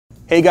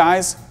Hey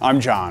guys, I'm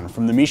John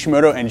from the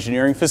Mishimoto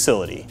engineering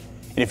facility.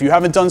 And if you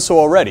haven't done so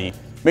already,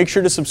 make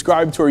sure to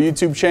subscribe to our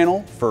YouTube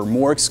channel for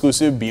more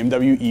exclusive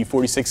BMW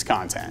E46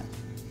 content.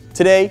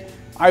 Today,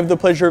 I have the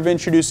pleasure of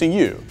introducing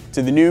you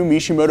to the new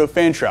Mishimoto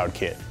fan shroud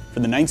kit for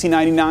the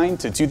 1999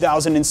 to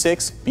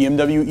 2006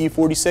 BMW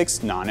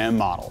E46 non-M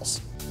models.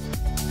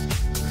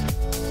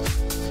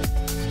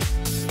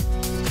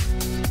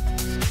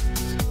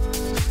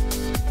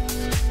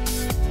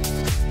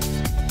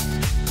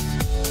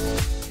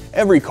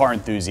 Every car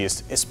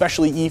enthusiast,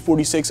 especially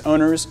E46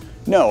 owners,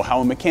 know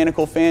how a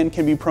mechanical fan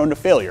can be prone to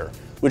failure,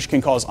 which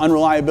can cause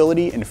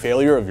unreliability and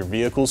failure of your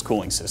vehicle's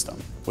cooling system,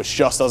 which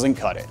just doesn't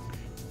cut it.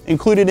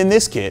 Included in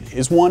this kit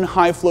is one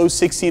high-flow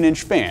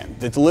 16-inch fan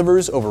that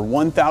delivers over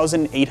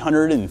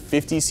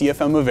 1,850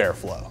 CFM of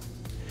airflow.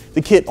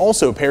 The kit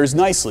also pairs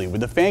nicely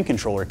with the fan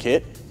controller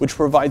kit, which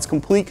provides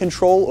complete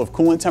control of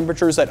coolant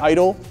temperatures at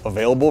idle,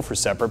 available for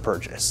separate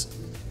purchase.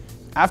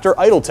 After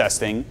idle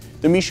testing,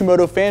 the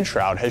Mishimoto fan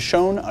shroud has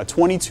shown a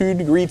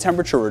 22-degree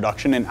temperature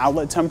reduction in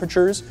outlet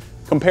temperatures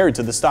compared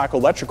to the stock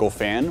electrical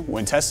fan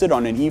when tested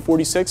on an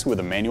E46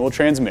 with a manual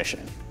transmission.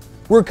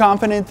 We're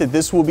confident that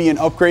this will be an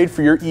upgrade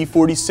for your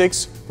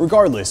E46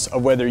 regardless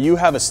of whether you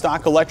have a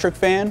stock electric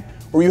fan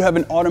or you have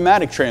an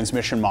automatic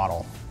transmission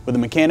model with a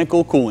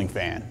mechanical cooling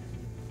fan.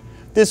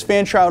 This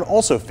fan shroud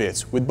also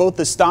fits with both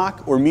the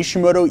stock or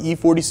Mishimoto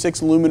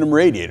E46 aluminum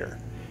radiator,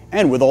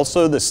 and with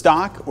also the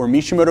stock or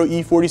Mishimoto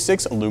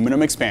E46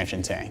 aluminum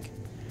expansion tank.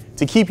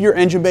 To keep your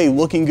engine bay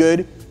looking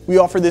good, we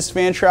offer this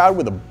fan shroud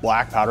with a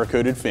black powder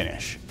coated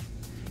finish.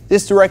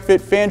 This direct fit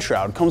fan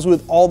shroud comes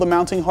with all the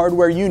mounting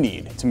hardware you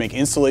need to make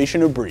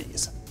installation a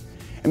breeze.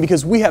 And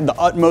because we have the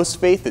utmost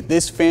faith that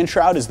this fan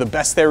shroud is the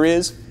best there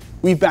is,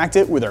 we've backed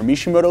it with our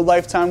Mishimoto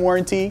lifetime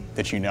warranty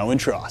that you know and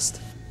trust.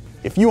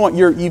 If you want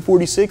your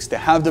E46 to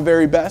have the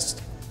very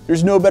best,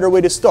 there's no better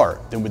way to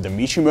start than with the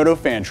Mishimoto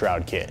fan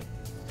shroud kit.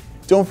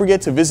 Don't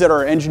forget to visit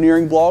our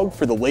engineering blog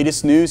for the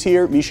latest news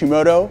here at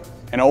Mishimoto,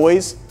 and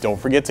always don't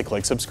forget to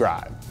click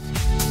subscribe.